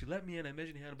you. She let me in. I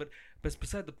measured your hand, but it's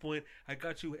beside the point. I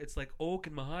got you. It's like oak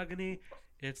and mahogany.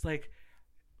 It's like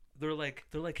they're like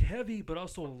heavy, but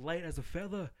also light as a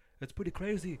feather. It's pretty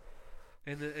crazy,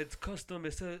 and it's custom.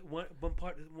 It says one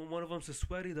of them says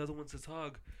sweaty, the other one says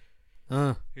hog.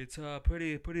 It's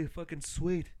pretty fucking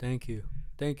sweet. Thank you.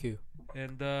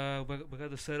 And we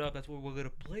got the set up. That's what we're gonna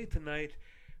play tonight.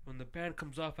 When the band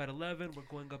comes off at 11, we're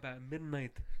going up at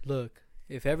midnight. Look,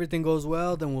 if everything goes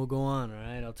well, then we'll go on,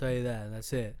 alright? I'll tell you that.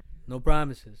 That's it. No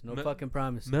promises. No fucking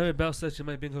promises. Mary Bell said she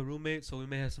might bring her roommate, so we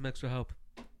may have some extra help.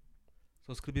 So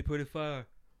it's gonna be pretty fire.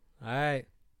 Alright.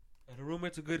 And her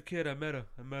roommate's a good kid. I met her.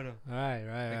 Alright.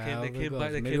 They came by.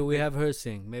 Maybe we have her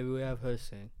sing.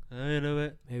 I know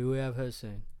it. Maybe we have her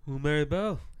sing. Who, Mary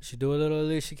Bell? She do a little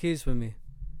Alicia Keys for me.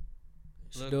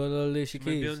 She Look, do a little Alicia She might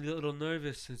be Keys. a little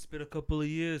nervous. It's been a couple of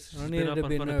years. I She's don't need been her up to in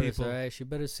be front of nervous, people. alright? She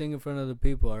better sing in front of the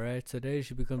people, alright? Today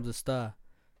she becomes a star.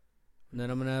 And then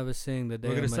I'm gonna have her sing the day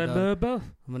We're gonna of my sign daughter. Mary Bell.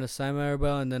 I'm gonna sign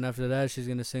Maribel, and then after that she's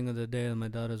gonna sing on the day of my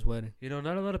daughter's wedding. You know,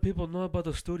 not a lot of people know about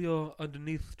the studio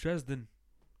underneath Dresden.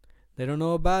 They don't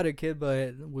know about it, kid,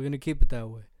 but we're gonna keep it that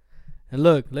way. And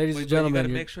look, ladies and You gentlemen,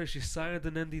 gotta make sure she signed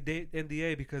an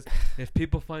NDA because if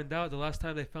people find out, the last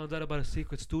time they found out about a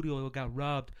secret studio, it got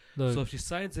robbed. look, So if she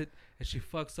signs it and she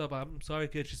fucks up, I'm sorry,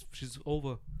 kid, she's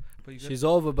over. But she's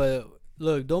over. But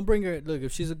look, don't bring her. Look,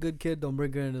 if she's a good kid, don't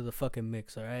bring her into the fucking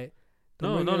mix. All right.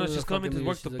 No, she's coming to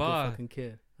work the bar. Fucking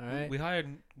kid. All right. We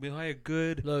hired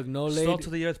good, Look, no salt lady. to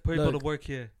the earth people to work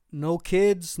here. No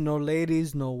kids, no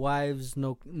ladies, no wives,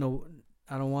 no.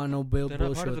 I don't want no They're not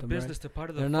bullshit part of the with them, business. right? They're part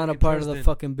of the. They're not a fucking part of the Dresden.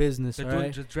 fucking business, They're all doing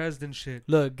right? just Dresden shit.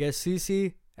 Look, get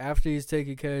Cece after he's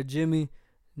taking care of Jimmy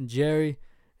and Jerry,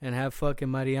 and have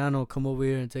fucking Mariano come over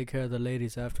here and take care of the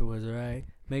ladies afterwards, all right?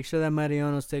 Make sure that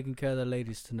Mariano's taking care of the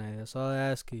ladies tonight. That's all I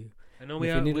ask you. I know If we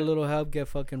you have. need a little help, get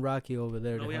fucking Rocky over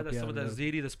there to we help had you some out of a that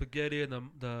little. ziti, the spaghetti, and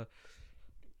the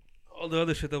all the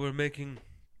other shit that we're making.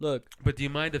 Look, But do you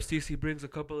mind if CC brings a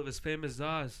couple of his famous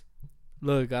Zaz?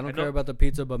 look, I I don't know- care about the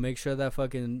pizza, but make sure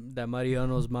that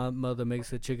Mariano's mother makes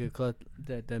the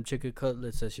them chicken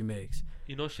cutlets that she makes.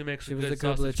 You know she makes She some was good a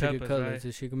couple of sausage chicken peppers, cutlets. right?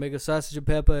 If she can make a sausage and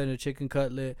pepper and a chicken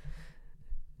cutlet,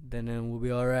 then we'll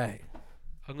be all right.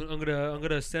 I'm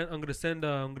gonna send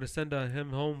him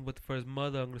home for his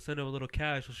mother. I'm gonna send her a little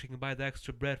cash so she can buy the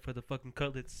extra bread for the fucking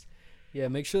cutlets. Yeah,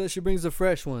 make sure that she brings the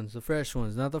fresh ones,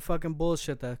 not the fucking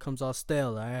bullshit that comes all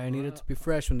stale. All right, I need it to be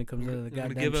fresh when it comes into the I'm gonna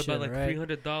goddamn give her shit. about like all right?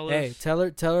 $300. Hey, tell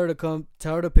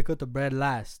her to pick up the bread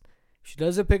last. If she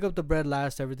doesn't pick up the bread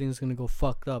last, everything's gonna go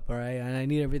fucked up. All right, and I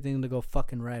need everything to go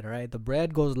fucking right. All right, the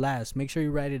bread goes last. Make sure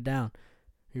you write it down.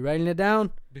 You writing it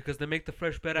down? Because they make the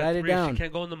fresh bread Write at it 3. down. She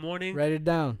can't go in the morning. Write it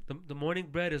down. The morning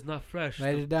bread is not fresh.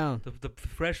 Write it down. The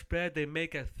fresh bread they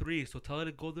make at 3. So tell her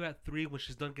to go there at 3 when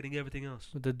she's done getting everything else.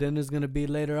 But the dinner's gonna be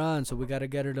later on, so we gotta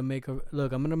get her to make her.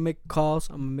 Look, I'm gonna make calls.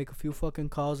 I'm gonna make a few fucking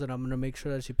calls, and I'm gonna make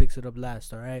sure that she picks it up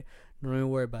last. All right, don't even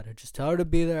worry about it. Just tell her to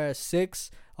be there at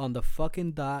 6 on the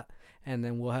fucking dot, and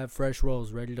then we'll have fresh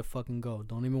rolls ready to fucking go.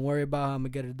 Don't even worry about how I'm gonna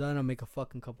get it done. I'll make a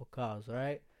fucking couple calls. All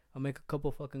right, I'll make a couple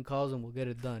fucking calls and we'll get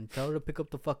it done. Tell her to pick up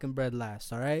the fucking bread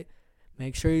last. All right,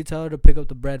 make sure you tell her to pick up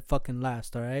the bread fucking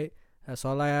last. All right, that's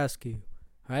all I ask you.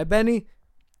 All right, Benny.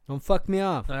 Don't fuck me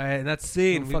off. All right, that's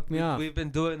scene. Don't fuck me off. We've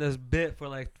been doing this bit for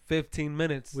like 15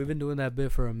 minutes. We've been doing that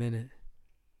bit for a minute.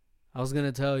 I was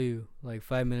gonna tell you like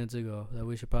 5 minutes ago that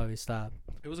we should probably stop.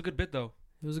 It was a good bit though.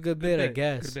 It was a good bit, I Good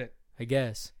guess. bit. I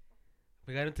guess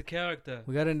We got into character.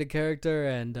 we got into character,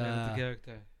 and We got into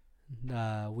character.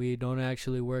 we don't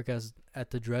actually work at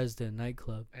the Dresden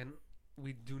nightclub. And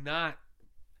we do not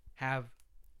have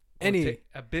Any-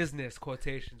 a business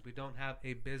quotations. We don't have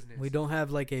a business. We don't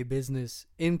have like a business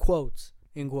in quotes.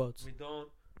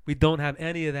 We don't have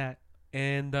any of that.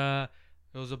 And it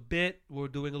was a bit. We're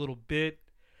doing a little bit.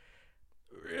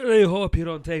 Really hope you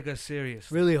don't take us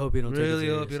serious. Really hope you don't. Really take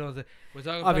it hope you serious. don't. We're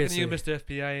talking Obviously. to you, Mr.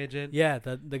 FBI agent. Yeah,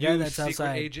 the guy You that's secret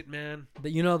outside. agent man.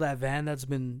 You know that van that's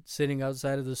been sitting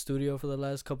outside of the studio for the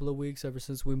last couple of weeks ever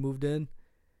since we moved in.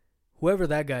 Whoever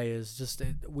that guy is,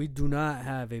 we do not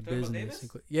have a Talking about business.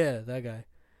 Davis? Yeah, that guy.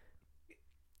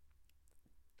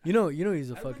 You know he's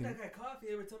a I fucking. bring that guy coffee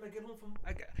every time I get home from.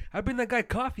 I bring that guy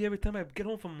coffee every time I get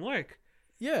home from work.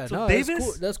 Yeah, So no, Davis? that's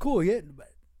cool. That's cool. Yeah,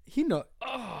 but he know.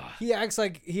 Oh, He acts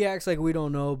like we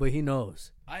don't know, but he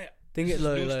knows. Think This it. is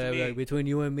Look, news to me. between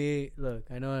you and me. Look,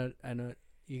 I know.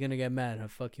 You're gonna get mad. I'll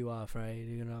fuck you off, right?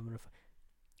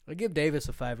 I give Davis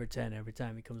a 5 or 10 every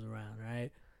time he comes around,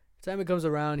 right? Every time he comes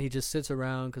around, he just sits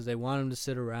around because they want him to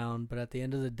sit around. But at the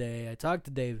end of the day, I talk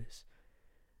to Davis,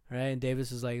 right? And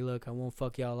Davis is like, "Look, I won't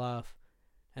fuck y'all off,"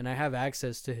 and I have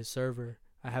access to his server.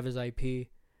 I have his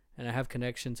IP, and I have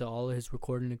connection to all of his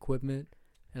recording equipment,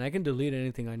 and I can delete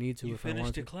anything I need to you if I want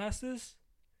finished to. your classes?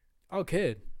 Oh,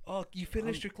 kid, Oh, you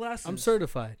finished your classes. I'm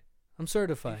certified. I'm You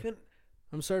certified. fin-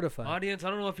 I'm certified. Audience, I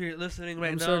don't know if you're listening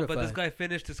right I'm now, but this certified. guy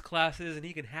finished his classes and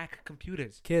he can hack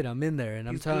computers. Kid, I'm in there, and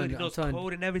He's good. He I'm knows telling.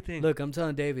 code and everything. Look, I'm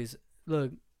telling Davies.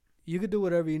 Look, you could do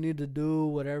whatever you need to do,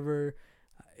 whatever.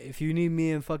 If you need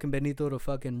me and fucking Benito to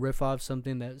fucking riff off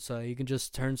something that so you can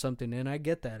just turn something in, I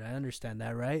get that. I understand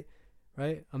that, right?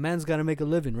 Right? A man's got to make a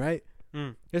living, right?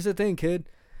 Mm. That's the thing, kid.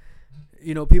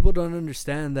 People don't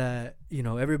understand that,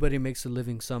 everybody makes a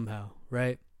living somehow,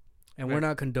 right? And we're Right.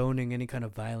 not condoning any kind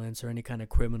of violence or any kind of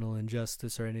criminal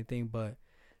injustice or anything, but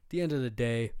at the end of the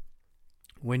day,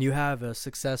 when you have a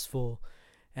successful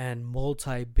and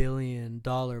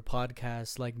multi-billion-dollar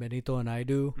podcast like Benito and I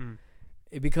do, Mm.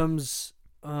 it becomes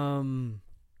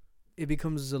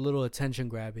a little attention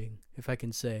grabbing, if I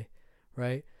can say,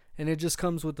 right? And it just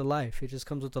comes with the life. It just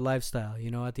comes with the lifestyle.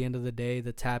 At the end of the day,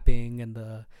 the tapping and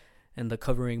the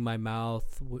covering my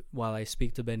mouth while I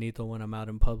speak to Benito when I'm out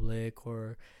in public,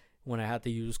 or when I have to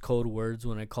use code words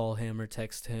when I call him or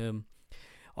text him.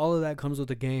 all of that comes with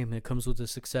the game. It comes with the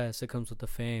success. It comes with the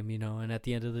fame, you know. And at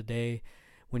the end of the day,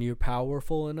 when you're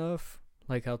powerful enough,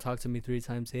 like how Talk to Me 3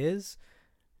 Times is,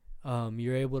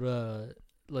 you're able to,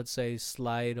 let's say,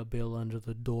 slide a bill under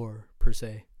the door, per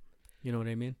se. You know what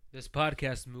I mean? This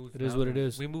podcast moves. It is what it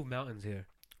is. We move mountains here.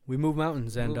 We move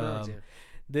mountains, We and move mountains here.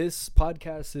 this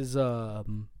podcast is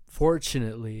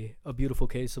fortunately a beautiful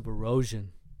case of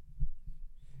erosion.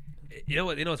 You know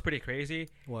what? You know what's pretty crazy?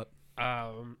 What?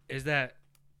 Is that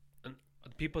the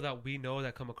people that we know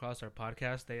that come across our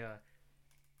podcast, they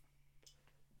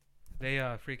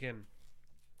freaking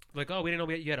like, oh, we didn't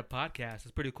know you had a podcast.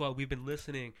 It's pretty cool. We've been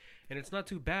listening, and it's not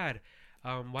too bad.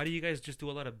 Why do you guys just do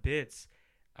a lot of bits?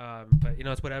 But you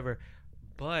know, it's whatever.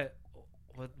 But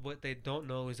what they don't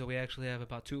know is that we actually have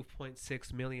about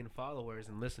 2.6 million followers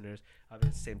and listeners. I mean,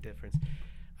 it's the same difference.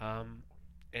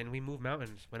 And we move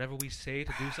mountains. Whenever we say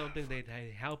to do something,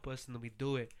 they help us, and then we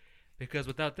do it. Because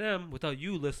without them, without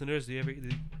you listeners, the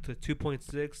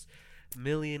 2.6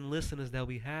 million listeners that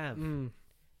we have,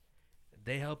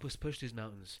 they help us push these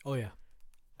mountains. Oh yeah.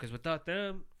 Because without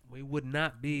them, we would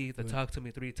not be the Talk to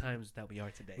Me 3 Times that we are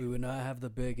today. We would not have the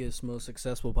biggest, most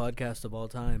successful podcast of all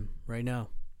time right now.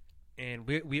 And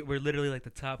we're literally like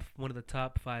one of the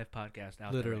top 5 podcasts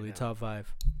out there. Literally right now. top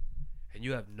 5. And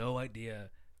you have no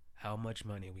idea how much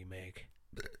money we make.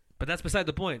 But that's beside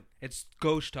the point. It's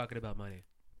Ghosh talking about money.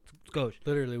 It's Ghosh.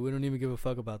 Literally, we don't even give a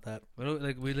fuck about that. We don't,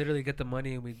 like, we literally get the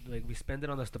money and we spend it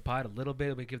on the pod a little bit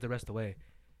and we give the rest away.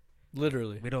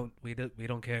 Literally. We don't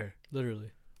care. Literally.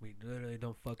 We literally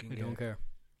don't fucking We care. don't care.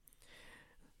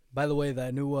 By the way,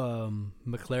 that new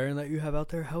McLaren that you have out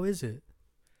there, how is it?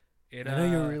 I know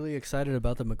you're really excited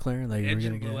about the McLaren that you're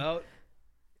engine going to blew get. out.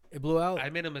 It blew out? I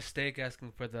made a mistake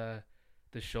asking for the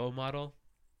show model.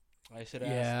 I should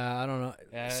ask. Yeah, I don't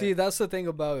know. See, that's the thing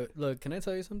about look, can I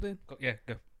tell you something? Go. Yeah.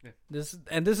 This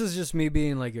is just me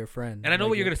being like your friend. And I know like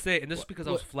what you're going to say, and this is because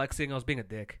I was what- flexing. I was being a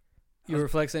dick. You were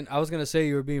flexing. I was going to say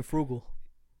you were being frugal.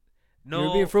 No. You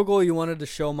were being frugal. You wanted the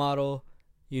show model.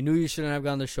 You knew you shouldn't have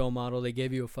gotten the show model. They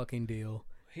gave you a fucking deal.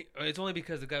 It's only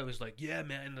because the guy was like, "Yeah,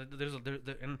 man." Look,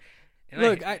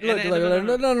 no.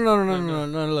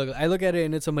 Look, I look at it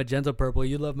and it's a magenta purple.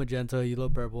 You love magenta. You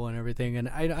love purple and everything. And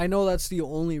I know that's the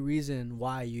only reason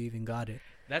why you even got it.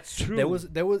 That's true. There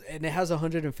was, and it has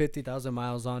 150,000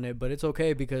 miles on it, but it's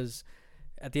okay because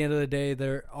at the end of the day,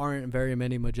 there aren't very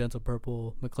many magenta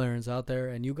purple McLarens out there,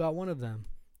 and you got one of them.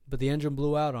 But the engine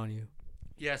blew out on you.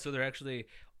 Yeah, so they're actually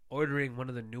ordering one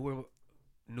of the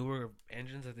newer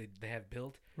engines that they have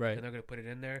built, Right. and they're gonna put it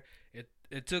in there.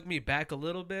 It took me back a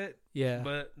little bit, Yeah.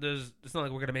 but it's not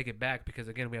like we're gonna make it back because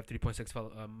again we have 3.6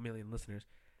 million listeners,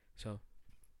 so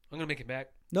I'm gonna make it back.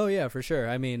 No, yeah, for sure.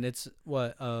 I mean, it's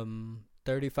what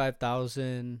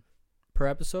 35,000 per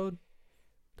episode.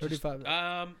 35.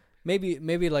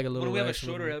 Maybe like a little. When we have a less,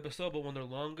 shorter little- episode, but when they're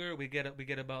longer, we get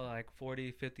about like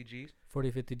 40, 50 G's.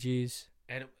 40, 50 G's.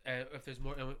 And if there's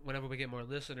more, whenever we get more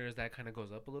listeners, that kind of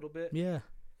goes up a little bit. Yeah.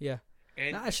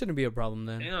 And Nah, it shouldn't be a problem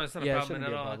then. you know, it's not Yeah, a it problem shouldn't at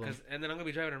be a all. problem. And then I'm gonna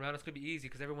be driving around. It's gonna be easy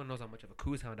because everyone knows how much of a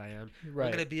Cooze Hound I am. Right.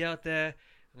 I'm gonna be out there.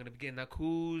 I'm gonna be getting that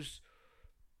Cooze.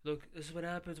 Look, this is what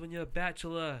happens when you're a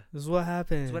bachelor. This is what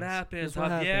happens. This is what happens. This is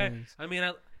what Javier. happens. I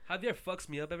mean, Javier fucks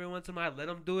me up every once in a while. I let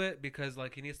him do it because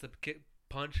like he needs to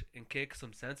punch and kick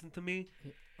some sense into me.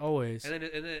 Always. And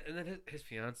then his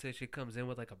fiance, she comes in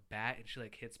with like a bat and she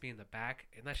like hits me in the back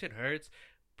and that shit hurts.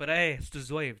 But hey, it's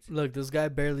deserved. Look, this guy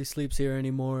barely sleeps here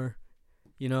anymore.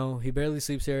 You know, he barely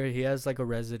sleeps here. He has like a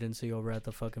residency over at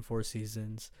the fucking Four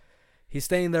Seasons. He's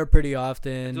staying there pretty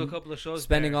often. Do a couple of shows.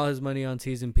 Spending there. all his money on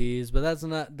T's and P's, but that's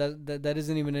not that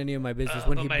isn't even any of my business.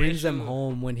 When he brings them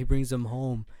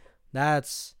home,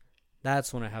 that's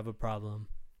when I have a problem.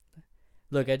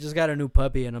 Look, I just got a new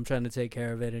puppy and I'm trying to take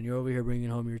care of it, and you're over here bringing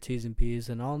home your T's and P's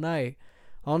and all night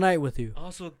with you.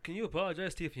 Also, can you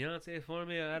apologize to your fiance for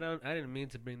me? I didn't mean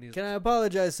to bring these. Can I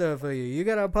apologize for you? You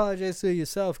gotta apologize to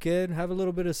yourself, kid. Have a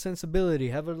little bit of sensibility.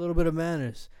 Have a little bit of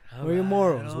manners. Where are your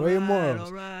morals? Where are your morals?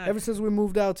 All right. Ever since we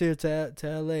moved out here to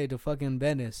LA to fucking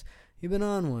Venice, you've been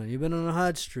on one. You've been on a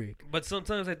hot streak. But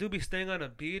sometimes I do be staying on a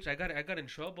beach. I got in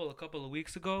trouble a couple of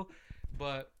weeks ago,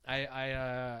 but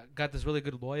I got this really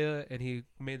good lawyer and he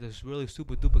made this really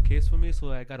super duper case for me,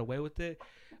 so I got away with it.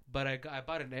 But I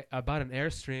bought an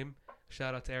Airstream.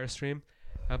 Shout out to Airstream.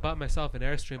 I bought myself an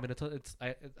Airstream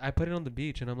and I put it on the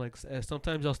beach and I'm like,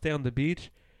 sometimes I'll stay on the beach.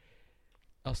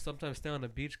 I'll sometimes stay on the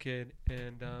beach, kid,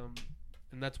 and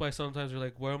that's why sometimes you're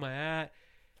like, where am I at?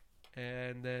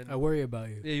 And then I worry about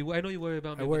you. yeah, I know you worry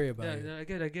about me. I worry about yeah, you. Yeah, I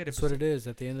get it. That's what it is.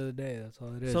 At the end of the day, that's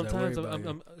all it is. Sometimes I worry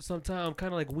about you. sometimes I'm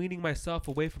kind of like weaning myself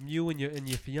away from you and your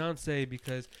fiance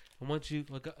because I want you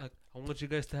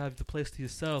guys to have the place to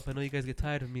yourself. I know you guys get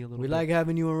tired of me a little. We bit. like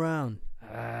having you around.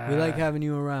 We like having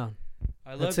you around.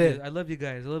 I love That's you. it. I love you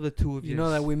guys. I love the two of you. You know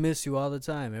that we miss you all the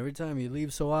time. Every time you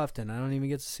leave so often, I don't even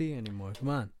get to see you anymore. Come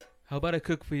on. How about I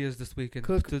cook for you this weekend?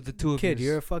 Cook, the two of you. Kid,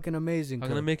 you're a fucking amazing I'm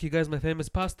cook. gonna make you guys my famous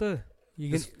pasta.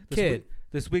 You This- can, this kid,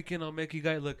 This weekend I'll make you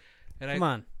guys look. And come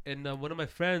on. And one of my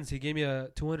friends, he gave me a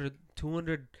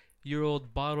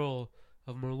 200-year-old bottle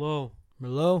of Merlot.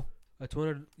 Merlot? A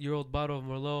 200-year-old bottle of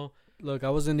Merlot. Look, I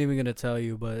wasn't even going to tell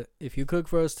you, but if you cook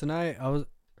for us tonight, I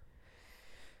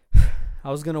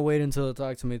was going to wait until it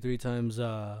talked to me 3 times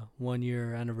 1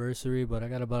 year anniversary, but I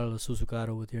got a bottle of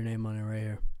Susucaro with your name on it right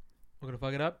here. We're gonna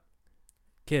fuck it up.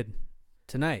 Kid,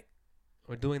 tonight.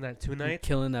 We're doing that You're tonight.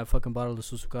 killing that fucking bottle of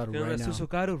Susucaro right now.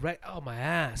 Susucaro right. Oh my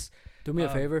ass. Do me a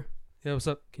favor. Yeah, what's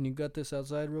up? Can you gut this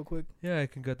outside real quick? Yeah, I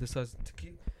can cut this out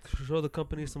to show the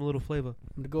company some little flavor.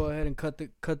 I'm gonna go ahead and cut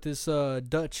this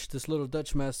this little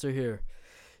Dutch master here.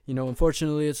 You know,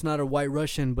 unfortunately, it's not a White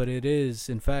Russian, but it is,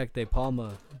 in fact, a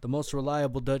Palma, the most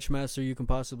reliable Dutch master you can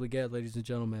possibly get, ladies and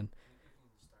gentlemen.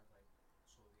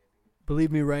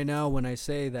 Believe me right now when I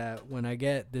say that when I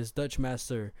get this Dutch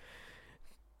master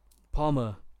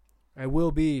Palma, I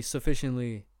will be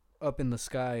sufficiently up in the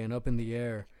sky and up in the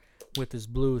air with this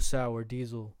blue sour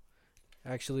diesel.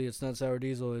 Actually, it's not sour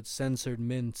diesel, it's censored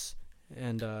mints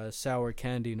and sour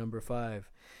candy number 5.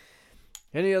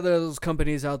 Any other of those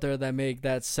companies out there that make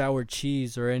that sour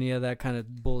cheese or any of that kind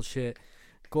of bullshit,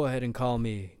 go ahead and call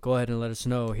me. Go ahead and let us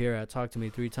know here at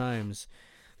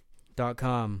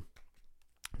talktome3times.com.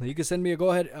 You can send me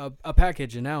a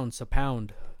package, an ounce, a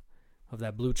pound of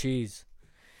that blue cheese.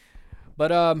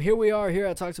 But here we are here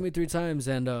at Talk to Me 3 Times,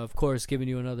 and of course giving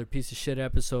you another piece of shit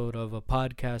episode of a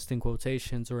podcast in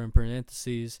quotations or in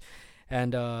parentheses.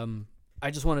 And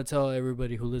I just want to tell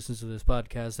everybody who listens to this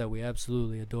podcast that we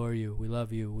absolutely adore you. We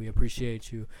love you. We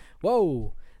appreciate you.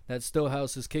 Whoa! That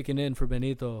Stillhouse is kicking in for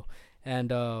Benito.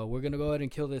 And we're going to go ahead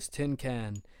and kill this tin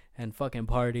can and fucking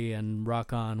party and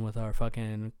rock on with our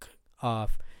fucking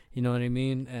off. You know what I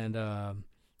mean? And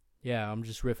yeah, I'm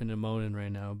just riffing and moaning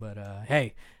right now. But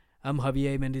hey, I'm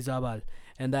Javier Mendizabal,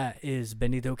 and that is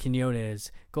Benito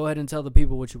Quinones. Go ahead and tell the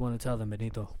people what you want to tell them,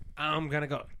 Benito. I'm gonna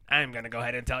go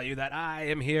ahead and tell you that I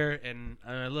am here, and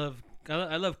I love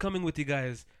coming with you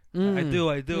guys. I do.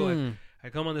 I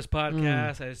come on this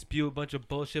podcast. I spew a bunch of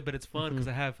bullshit, but it's fun because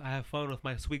I have fun with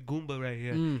my sweet Goomba right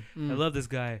here. I love this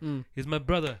guy. He's my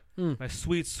brother, my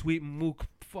sweet mook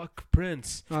fuck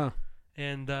prince.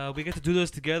 And we get to do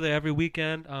this together every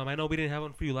weekend. I know we didn't have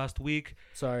one for you last week.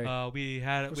 Sorry.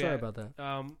 Sorry about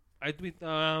that.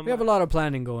 We have a lot of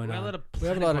planning going on. We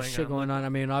have a lot of shit going going on. I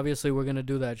mean, obviously, we're going to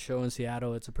do that show in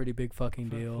Seattle. It's a pretty big fucking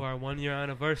deal. For our 1 year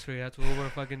anniversary. That's what we're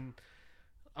fucking...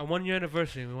 Our 1 year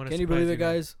anniversary. We want to. Can you believe it,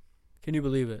 guys? Can you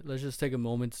believe it? Let's just take a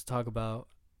moment to talk about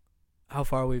how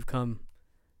far we've come.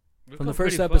 From the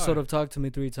first episode of Talk to Me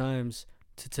 3 Times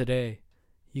to today.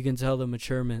 You can tell the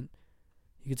maturement.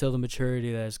 You can tell the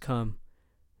maturity that has come.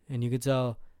 And you can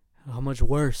tell how much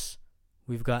worse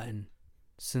we've gotten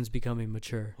since becoming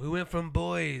mature. We went from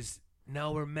boys.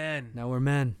 Now we're men.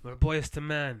 We're boys to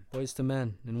men. Boys to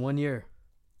men. In 1 year.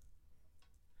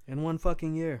 In 1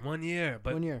 fucking year. 1 year.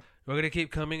 But 1 year. We're going to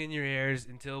keep coming in your ears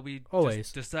until we always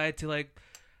just decide to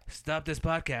stop this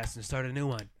podcast and start a new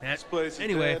one.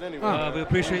 Anyway, we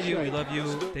appreciate you. We love you.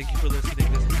 Thank you for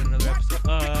listening. This is another episode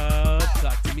of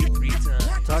Talk to Me 3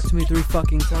 Times. Talk to me 3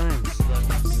 fucking times.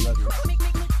 Love you.